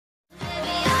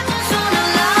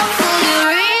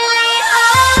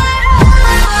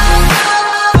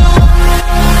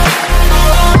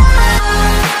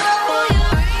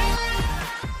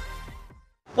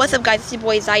What's up, guys? It's your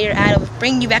boy Zaire Adam,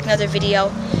 bringing you back another video.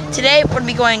 Today we're gonna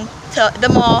be going to the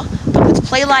mall with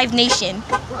Play Live Nation,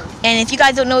 and if you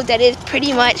guys don't know what that is,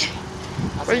 pretty much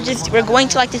we're going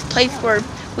to like this place where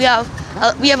we have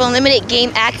unlimited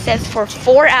game access for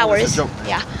 4 hours.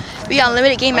 Yeah, we got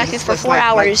unlimited game access for 4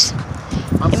 hours,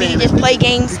 and we can just play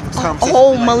games, a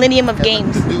whole millennium of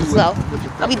games. So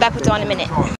I'll be back with you in a minute.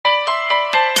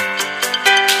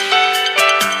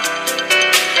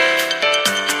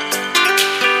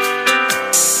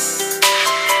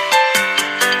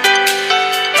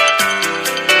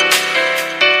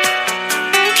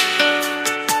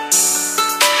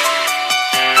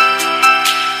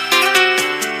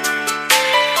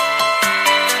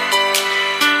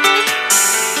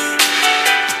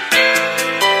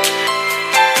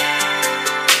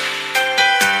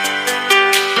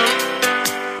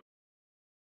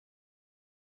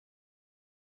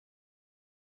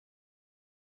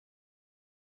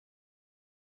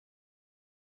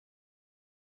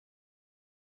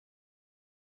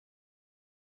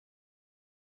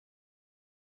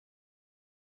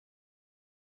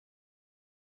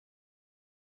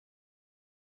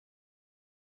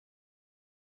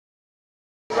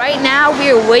 Right now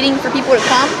we are waiting for people to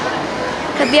come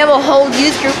because we have a whole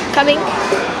youth group coming.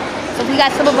 So we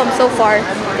got some of them so far.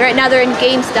 Right now they're in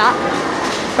GameStop.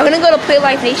 We're gonna go to Play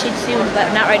Live Nation soon,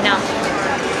 but not right now.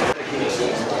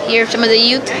 Here are some of the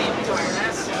youth.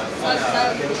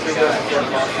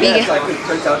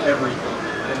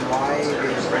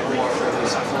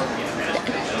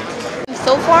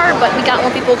 So far, but we got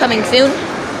more people coming soon.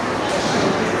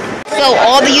 So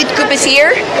all the youth group is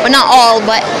here. Well, not all,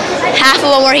 but half of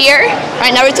them are here.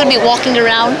 Right now we're going to be walking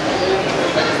around.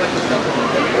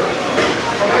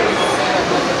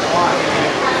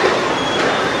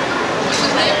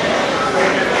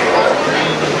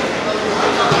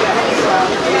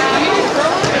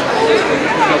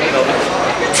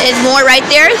 There's more right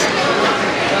there.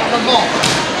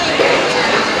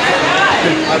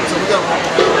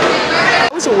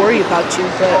 I was worried about you,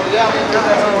 but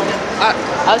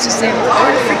I was just saying,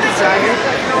 where the freak is Zaire?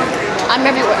 I'm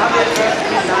everywhere.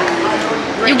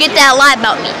 You get that a lot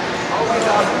about me.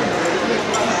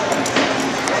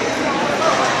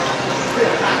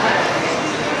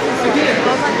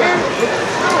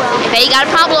 If hey, you got a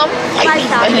problem, fight me.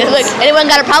 Look, anyone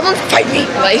got a problem? Fight me.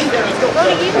 Like.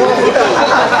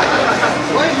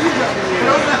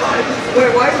 Wait,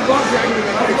 why is the box dragging me?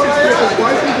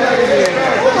 Why is he dragging me?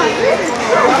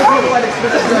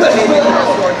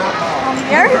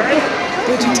 Here?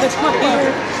 Did you touch my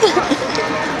ear?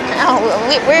 Oh,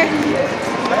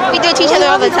 we do it to each other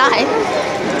all the time.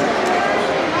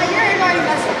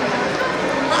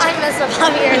 I messed up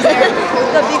Javier's hair.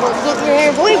 The people get your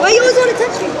hair. Boy, why you always want to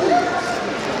touch me?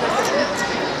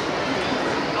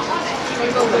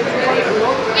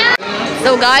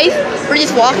 So guys, we're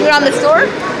just walking around the store.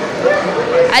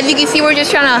 As you can see, we're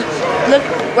just trying to look.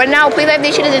 Right now, Play Live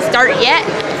Nation doesn't start yet,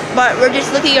 but we're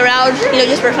just looking around, you know,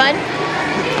 just for fun.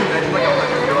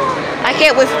 I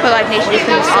can't wait for Play Live Nation just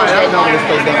because it's so good.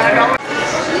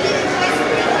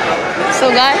 So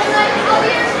guys.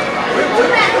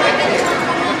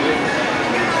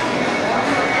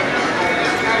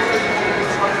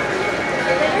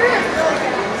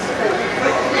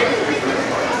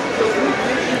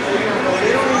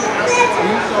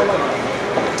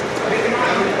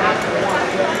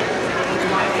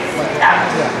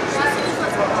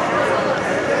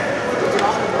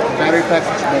 Battery pack,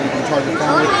 then you can charge your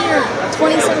phone.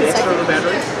 27 seconds.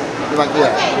 You're like, yeah.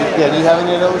 Do you have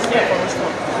any of those?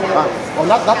 Well,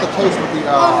 not the case, but the yeah.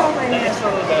 I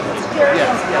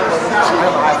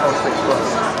have an iPhone 6 Plus.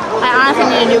 I honestly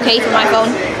need a new case for my phone.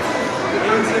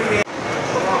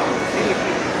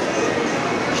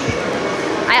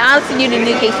 I honestly need a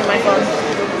new case for my phone.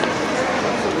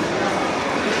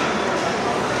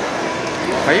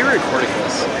 How are you recording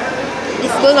this?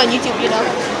 It's going on YouTube, you know.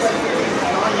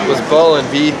 Was Bo and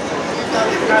V?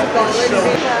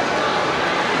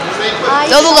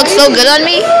 Those will look so good on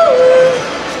me.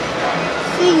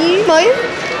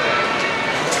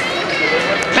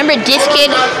 Remember this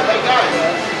kid?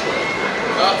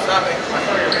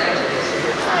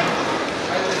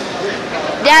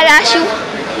 Dad asked you.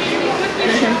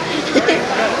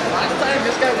 Last time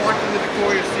this guy walked into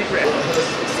Victoria's Secret.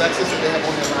 Sexist if they have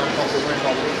one of them called the ring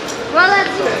bubble. Well,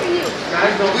 that's it for you.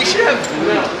 We should have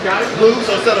blue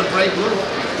so instead of bright blue.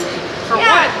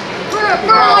 Yeah, for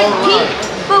like pink,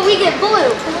 but we get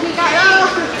blue. We got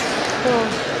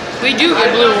We do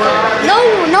get blue work.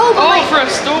 no, but like, for a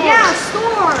store. Yeah,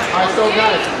 store. Alright, so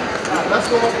guys, let's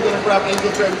go up and grab Angel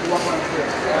Fair. We can walk around here.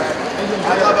 Angel,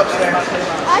 I love upstairs.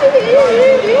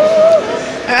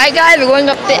 Alright guys, we're going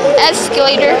up the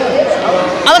escalator.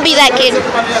 I'm gonna be that kid.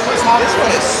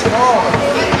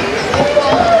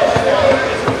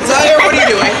 Zaire, what are you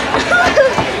doing?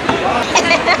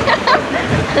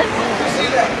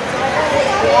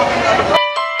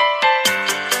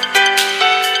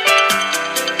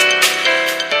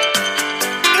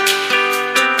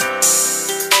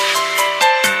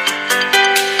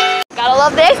 Gotta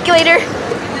love the escalator.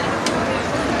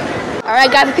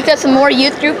 Alright guys, we picked up some more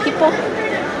youth group people.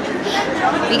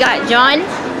 We got John.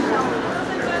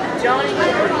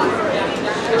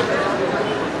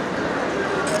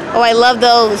 Oh, I love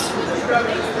those.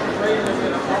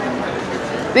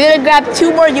 We're gonna grab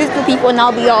 2 more youth group people and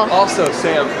I'll be all. Also,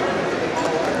 Sam.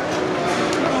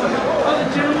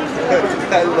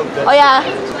 I love that. Oh yeah.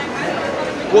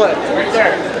 What? Right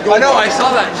there. I know, I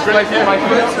saw that. My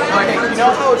friend, you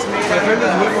know how it's made? My friend is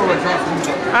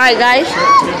Alright guys.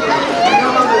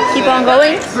 Keep on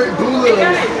going.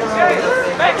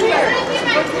 back here.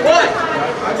 What?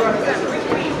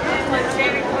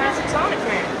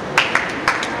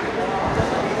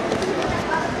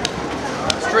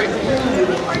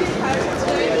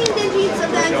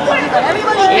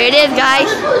 Here it is, guys.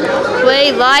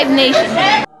 Play Live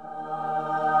Nation.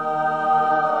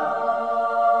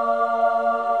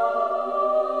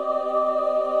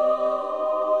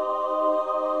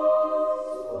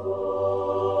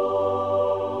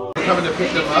 Coming to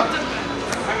pick them up.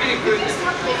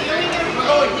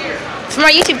 From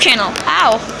our YouTube channel.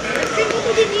 Ow.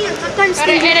 Sometimes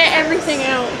they edit everything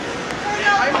out.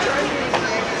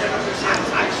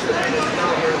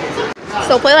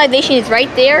 So Play Live Nation is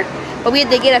right there, but we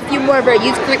had to get a few more of our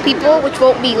youth group people, which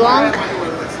won't be long.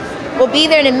 We'll be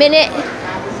there in a minute.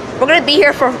 We're gonna be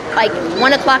here for like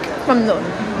 1 o'clock, from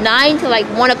 9 to like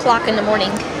 1 o'clock in the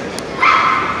morning.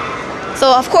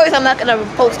 So of course I'm not gonna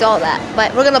post all that,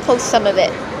 but we're gonna post some of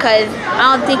it because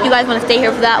I don't think you guys want to stay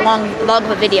here for that long of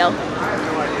a video.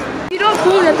 You don't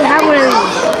cool that they have one of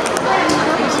these.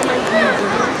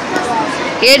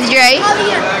 Here's Dre.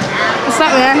 What's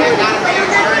up, man?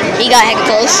 He got hecka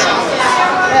close.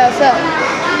 Yeah, what's up?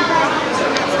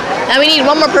 Now we need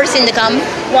one more person to come.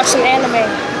 Watch some anime.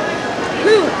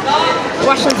 Who?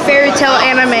 Watch some fairy tale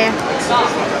anime.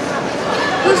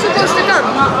 Who's supposed to come?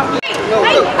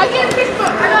 Hey, I get a fish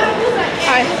book. I gotta do that.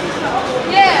 Hi.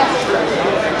 Yeah.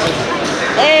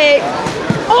 Hey.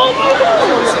 Oh my god.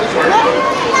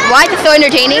 Why is it so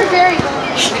entertaining?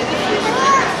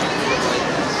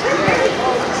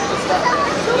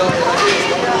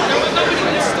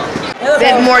 We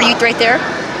have more youth right there.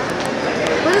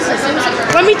 What is this?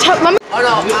 Let me tell.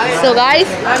 So guys,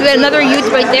 we got another youth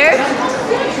right there.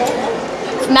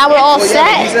 Now we're all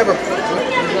set.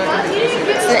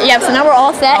 Yeah, so now we're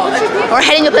all set. We're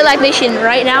heading to Play Live Nation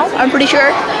right now, I'm pretty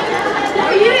sure.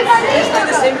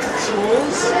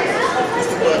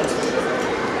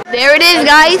 There it is,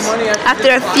 guys.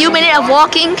 After a few minutes of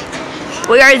walking,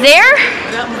 we are there.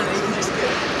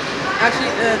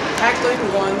 Actually, the packs don't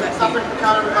even go on that seat.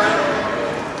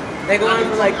 They go on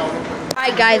for like...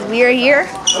 Alright guys, we are here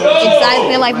inside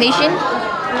Play Live Nation.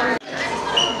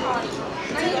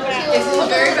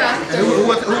 Who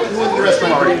was the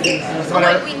restaurant already?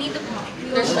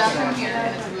 There's bathroom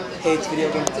here. Hey, it's video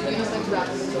game.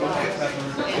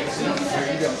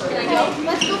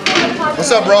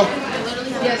 What's up, bro?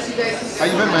 How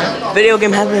you been, man? Video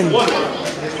game heaven.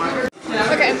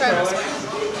 Okay, I'm fine.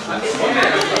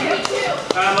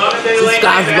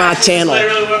 Subscribe to my channel.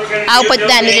 I'll put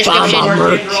that in the description.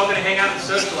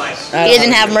 He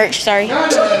doesn't have merch, sorry.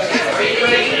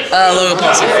 Logo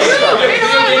Pulse.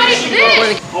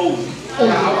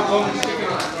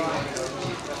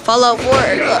 Follow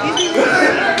forward.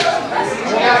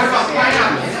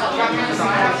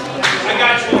 I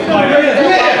got you.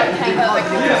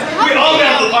 We all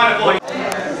got the pineapple.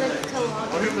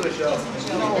 I'm here for the show.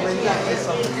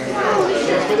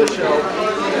 For the show.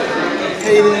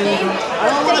 Hayden. I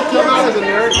don't want to come out as a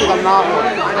nerd because I'm not one.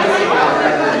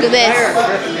 Look at this.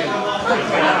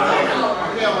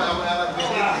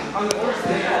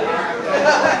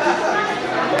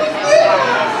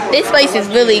 This place is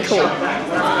really cool.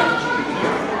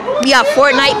 We got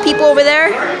Fortnite people over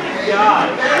there.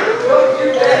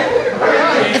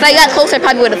 If I got closer, I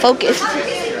probably would have focused.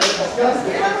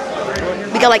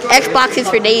 We got like Xboxes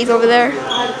for days over there.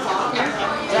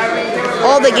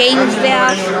 All the games they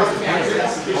have.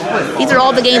 These are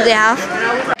all the games they have.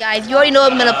 Guys, you already know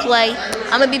what I'm gonna play.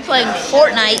 I'm gonna be playing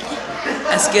Fortnite.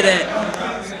 Let's get it.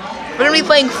 We're gonna be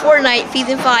playing Fortnite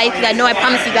Season 5 because I know I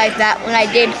promised you guys that when I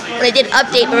did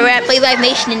update. But we're at Play Live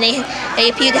Nation and they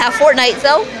appeared to have Fortnite,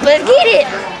 so let's get it.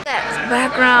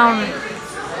 Background.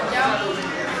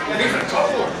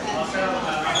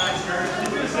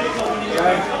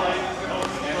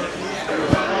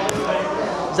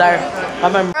 Zaire,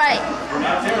 I'm Right.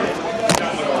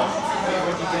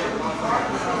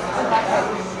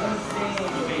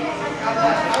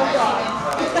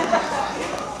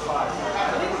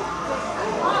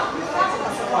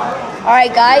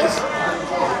 Alright guys,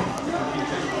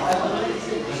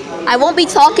 I won't be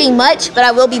talking much, but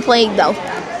I will be playing though.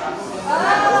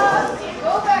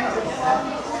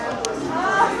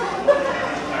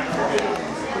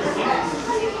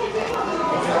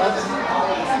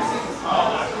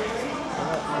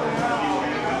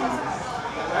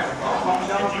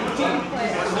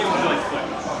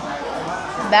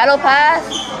 Battle Pass.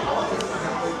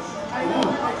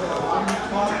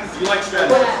 You like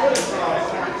strategy?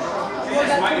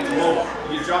 This might get mobile.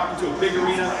 You drop into a big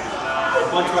arena, a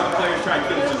bunch of other players try and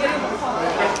kill each other.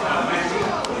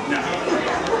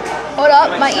 Hold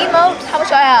up, my emotes. How much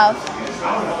do I have?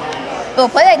 Well,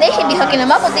 Play Like Nation be hooking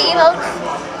them up with the emotes.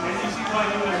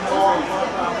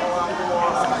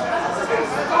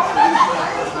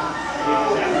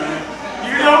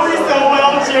 You know me so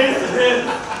well,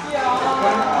 Jason.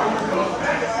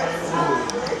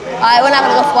 Alright, we're not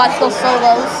gonna go watch those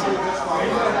solos.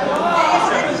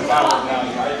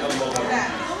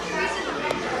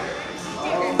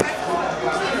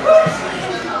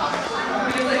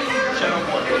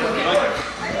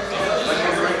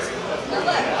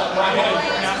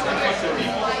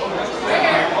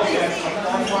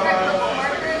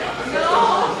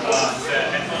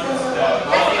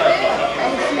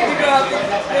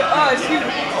 Oh, shoot.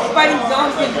 Fighting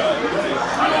zombies.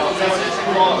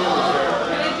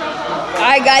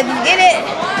 Alright guys, let's get it.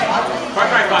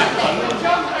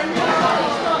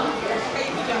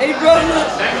 Hey, bro, look.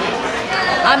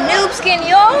 I'm noob skin,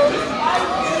 y'all.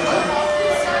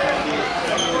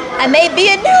 I may be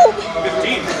a noob.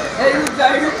 15. Hey, you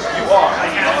Zaire. You are.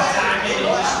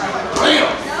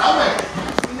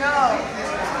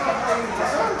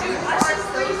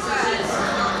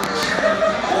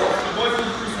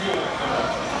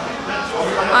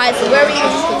 Alright, so where are we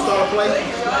going?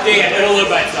 Yeah, it'll live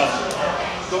by itself.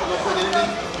 Don't put anything?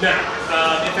 No.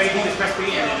 If anything, just press B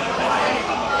and then it'll pop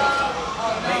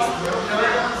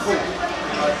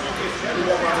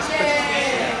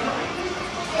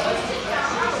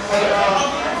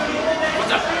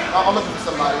What's up? I'm looking for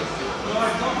somebody.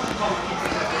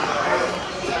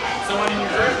 Someone in your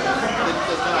group?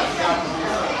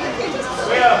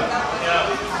 Yeah.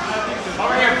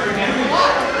 Over here for him.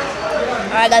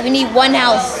 Alright guys, we need one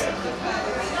house.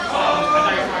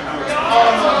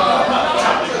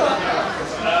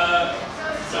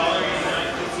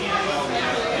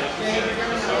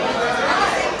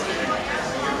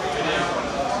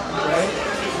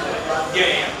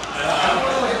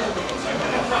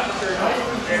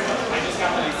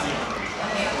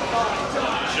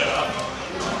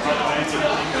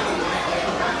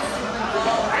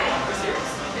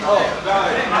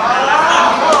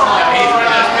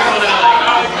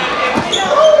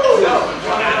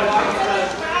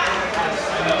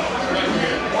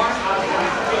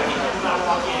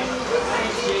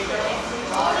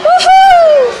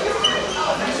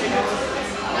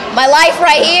 My life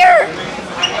right here.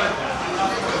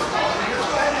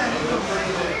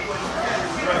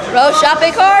 Bro,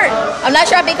 shopping cart. I'm not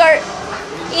shopping cart.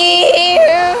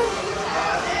 Yeah.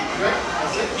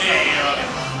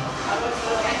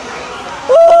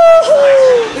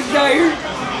 It's Zaire.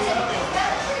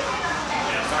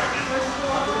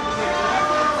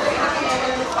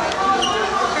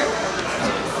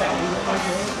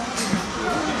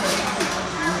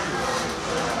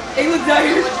 Hey, look,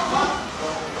 Zaire.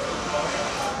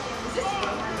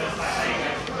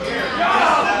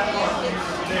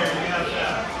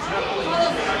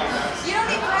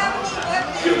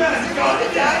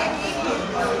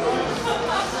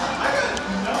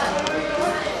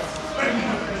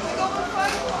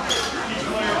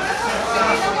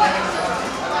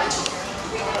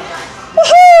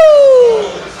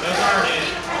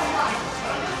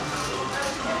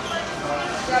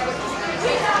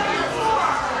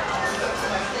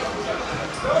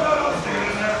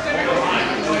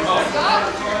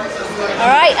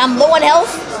 Alright, I'm low on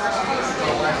health.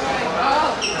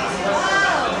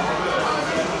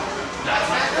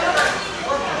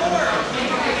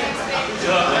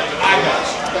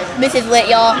 This is lit,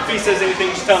 y'all. If he says anything,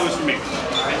 just tell him it's from me.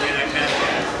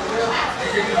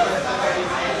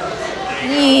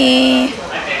 Yeah.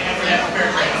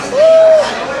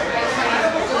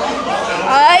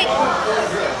 Alright.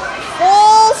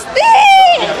 Full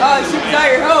speed! Oh, shoot,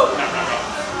 Zaire, help.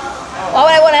 Why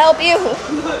would I want to help you?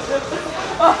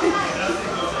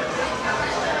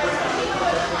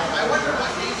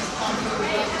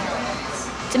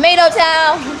 Tomato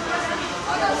Town.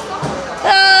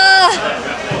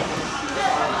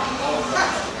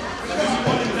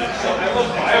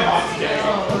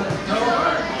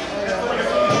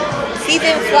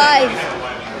 Season 5.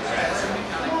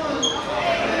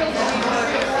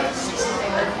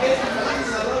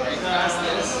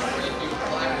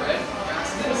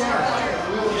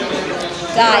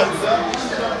 Guys.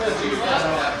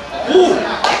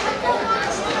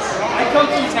 I come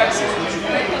from Texas.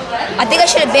 I think I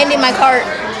should abandon my cart.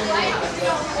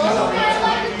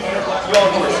 You all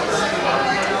know it.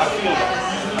 I feel that.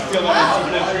 I feel that on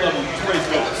an exponential level. It's great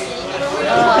goats.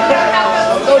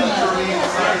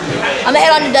 I'm gonna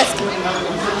head on to Dusky.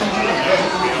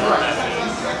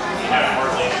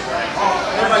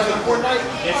 Everybody's in Fortnite?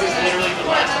 This is literally the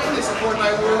last one. This is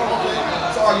Fortnite world.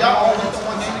 So are y'all all linked on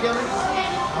one game together?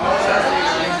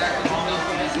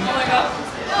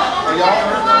 Are y'all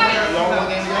on one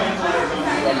game together?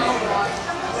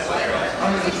 How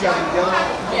many of you guys together?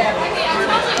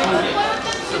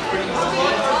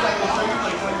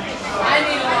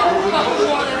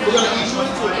 We're gonna each win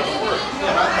to it.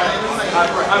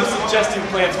 I'm suggesting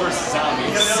Plants vs.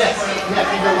 Zombies.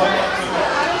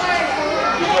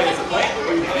 You play as a plant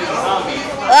or you play as a zombie?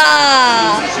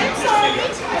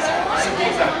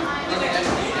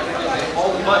 All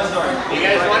the buttons are. You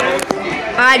guys want it?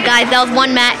 Alright guys, that was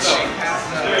one match.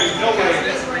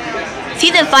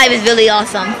 Season 5 is really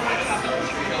awesome.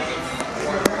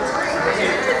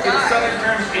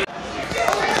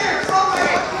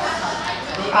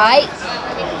 Alright.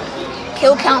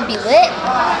 Kill count be lit.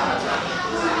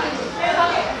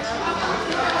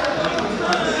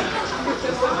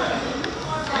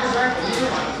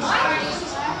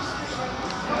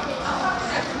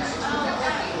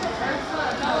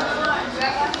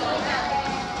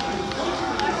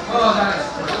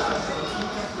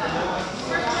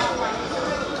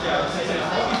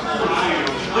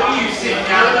 Look at you sitting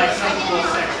down like some cool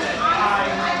section.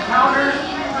 Counter.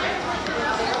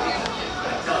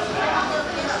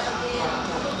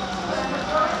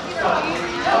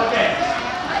 Okay.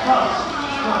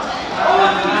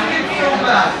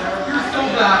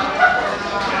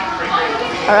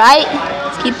 Alright,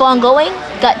 let's keep on going.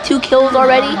 Got 2 kills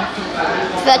already.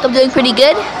 Feel like I'm doing pretty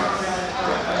good.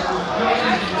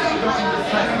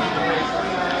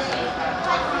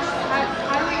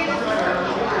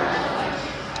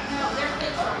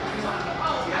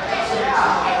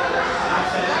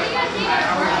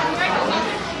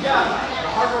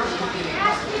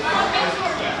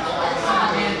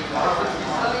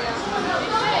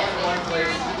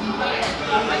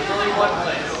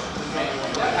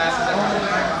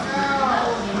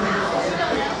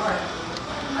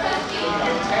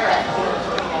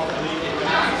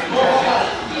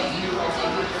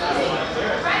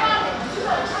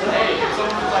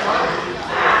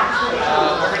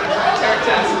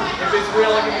 If it's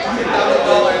real, I'll give you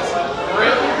 $10,000.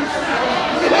 Really?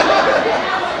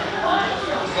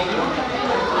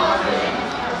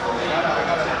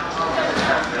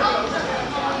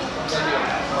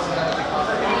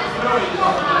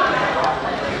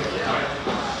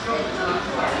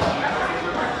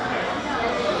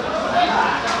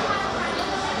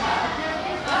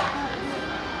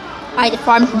 I had to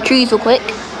farm some trees real quick.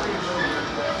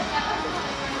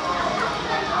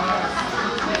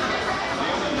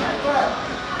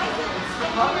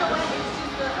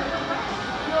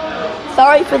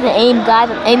 Sorry for the aim,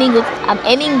 guys. I'm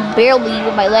aiming barely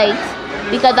with my legs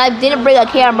because I didn't bring a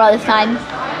camera this time.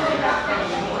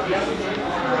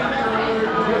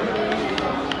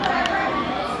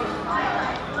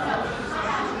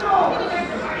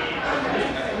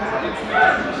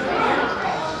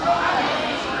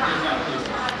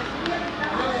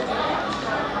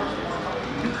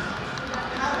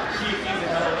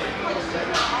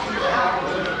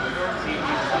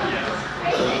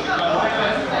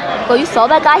 Oh, you saw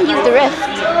that guy? He used the rift.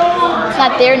 It's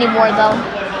not there anymore, though.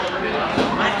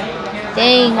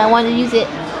 Dang, I wanted to use it.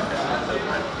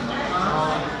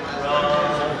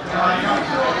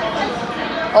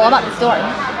 Oh, I'm at the storm.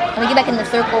 Let me get back in the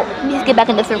circle. Let me just get back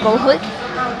in the circle real quick.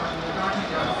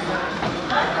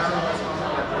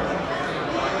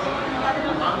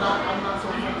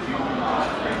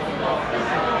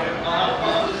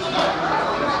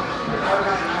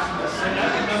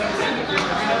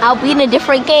 I'll be in a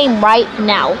different game right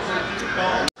now.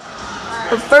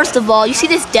 But first of all, you see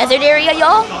this desert area,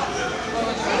 y'all?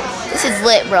 This is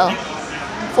lit, bro.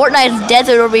 Fortnite is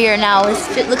desert over here now.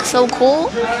 It looks so cool.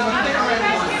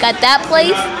 Got that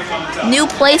place. New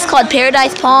place called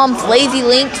Paradise Palms, Lazy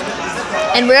Link,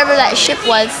 and wherever that ship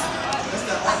was.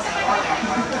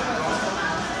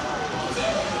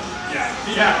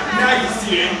 Yeah, now you see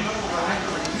in.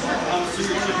 So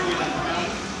you're chipping in.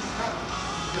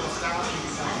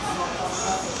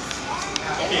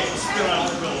 Okay, spill out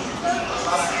the building.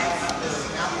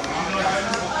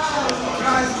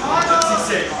 Let's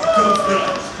see, go spill.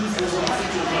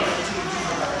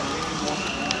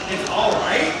 It's all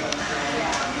right.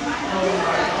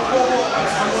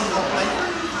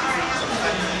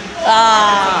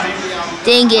 Ah,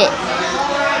 dang it.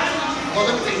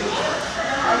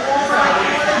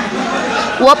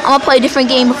 Well, I'm gonna play a different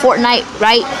game of Fortnite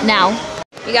right now.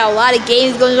 We got a lot of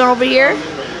games going on over here.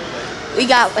 We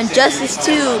got Injustice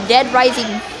 2, Dead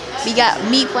Rising. We got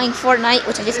me playing Fortnite,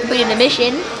 which I just completed the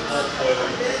mission.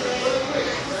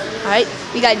 Alright,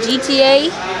 we got GTA,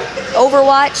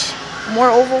 Overwatch, more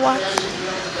Overwatch.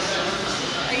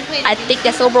 I think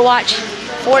that's Overwatch,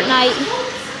 Fortnite.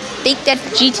 I think that's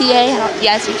GTA.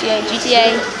 Yeah, it's GTA.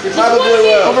 GTA.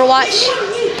 Overwatch.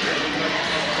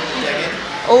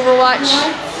 Overwatch.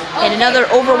 And another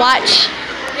Overwatch.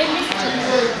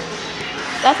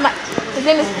 That's my. His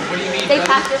name is. They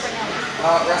passed over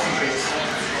now.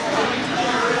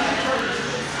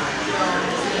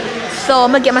 So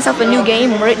I'm gonna get myself a new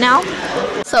game right now.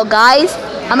 So guys,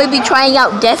 I'm gonna be trying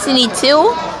out Destiny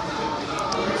 2.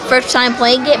 First time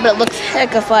playing it, but it looks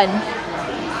hecka fun.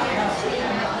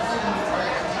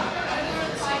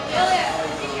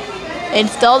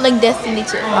 Installing Destiny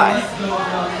 2. Alright.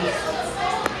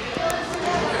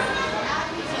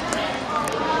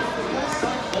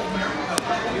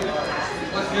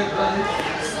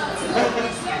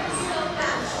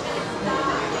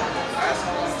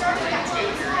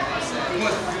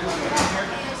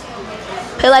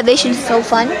 Play Live Nation is so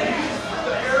fun.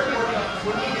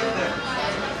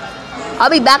 I'll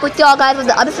be back with y'all guys.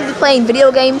 I'm just playing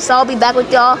video games, so I'll be back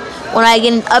with y'all when I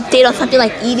get an update on something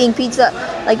like eating pizza,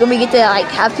 like when we get to like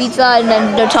have pizza and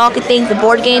then they're talking things, the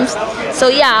board games. So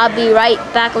yeah, I'll be right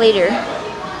back later.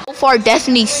 So far,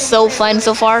 Destiny's so fun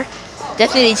so far.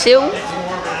 Destiny 2.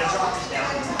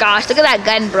 Gosh, look at that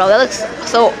gun, bro. That looks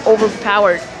so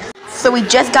overpowered. So we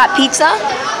just got pizza.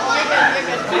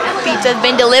 Pizza's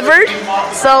been delivered.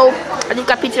 So I just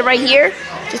got pizza right here.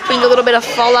 Just putting a little bit of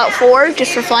Fallout 4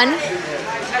 just for fun.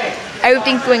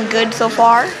 Everything's doing good so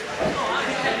far.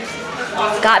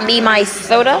 Got me my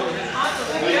soda.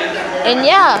 And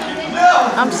yeah,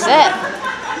 I'm set.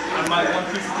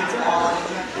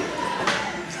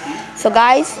 So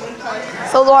guys,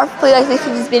 so far Play Live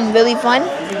Nation has been really fun.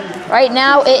 Right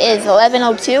now it is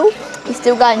 11:02. We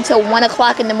still got until 1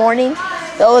 o'clock in the morning.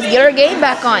 So let's get our game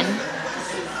back on.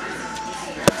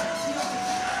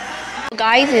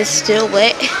 Guys, it's still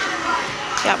lit.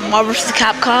 Got Marvel vs.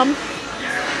 Capcom,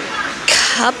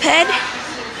 Cuphead,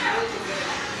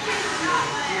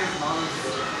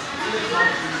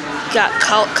 got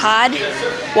COD,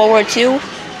 World War II,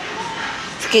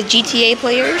 get GTA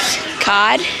players,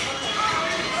 COD,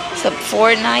 some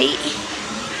Fortnite,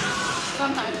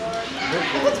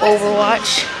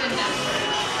 Overwatch,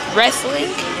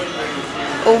 wrestling,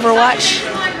 Overwatch.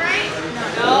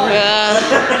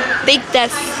 I think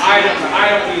that's I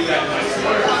don't need that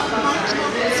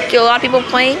much. still a lot of people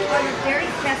playing,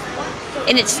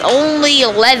 and it's only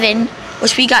 11,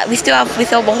 which we still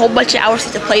have a whole bunch of hours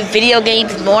to play video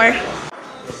games and more.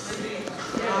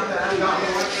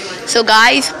 So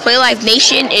guys, Play Live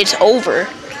Nation is over.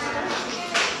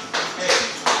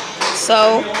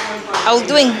 So I was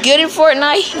doing good in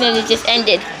Fortnite, and then it just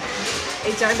ended.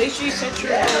 Hey, John, make sure you set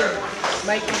your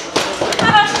mic.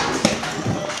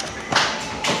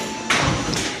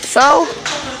 So,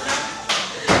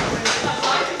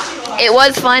 it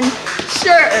was fun.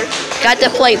 Sure. Got to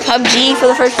play PUBG for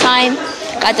the first time.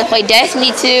 Got to play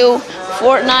Destiny 2,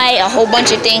 Fortnite, a whole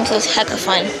bunch of things. It was hecka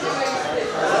fun.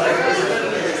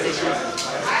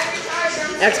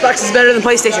 Xbox is better than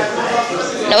PlayStation.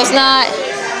 No, it's not.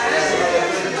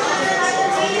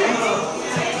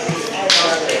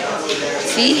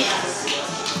 See?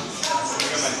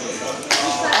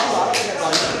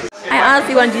 I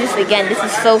honestly want to do this again. This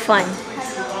is so fun.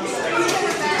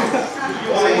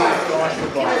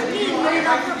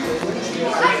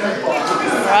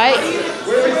 Right?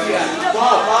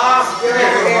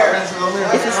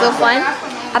 This is so fun.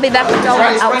 I'll be back with y'all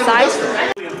outside.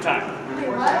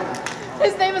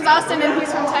 His name is Austin and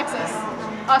he's from Texas.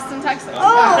 Austin, Texas.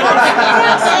 Oh,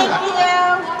 thank you.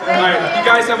 Alright, you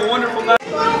guys have a wonderful night.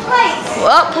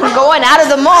 Well, we're going out of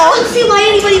the mall. I don't see why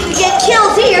anybody would get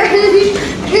killed here.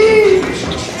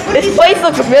 This place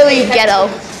looks really ghetto.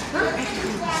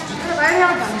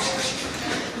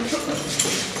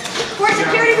 For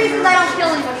security reasons, I don't kill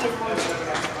anybody.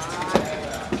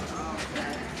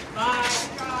 Bye.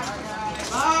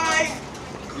 Bye.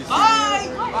 Bye.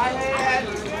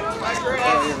 Bye.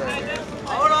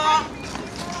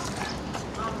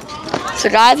 So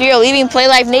guys, we are leaving Play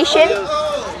Live Nation.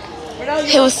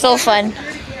 It was so fun.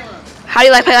 How do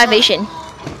you like Play Live Nation?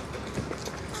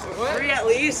 Free at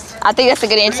least. I think that's a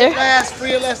good answer. Fast,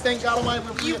 free or less, thank God Almighty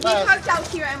for free We or fast. parked out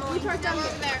here, Emily. We parked out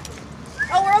there.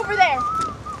 Oh, we're over there.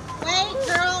 Wait,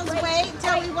 girls, wait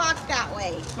till we walk that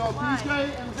way. So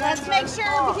Tuesday and Let's make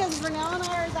sure because Renell and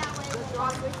I are that way.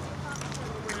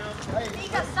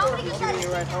 Because somebody can try to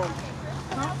right home.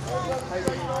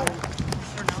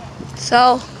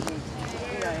 So,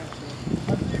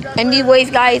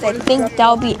 anyways, guys, I think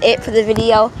that'll be it for the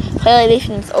video. Play Live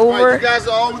Nation is over. You guys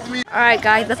are all with me. Alright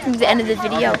guys, that's going to be the end of this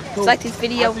video. If you like this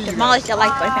video, demolish that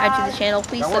like button if you're new to the channel.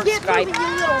 Please subscribe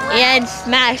and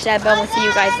smash that bell. We'll see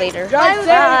you guys later.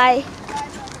 Bye.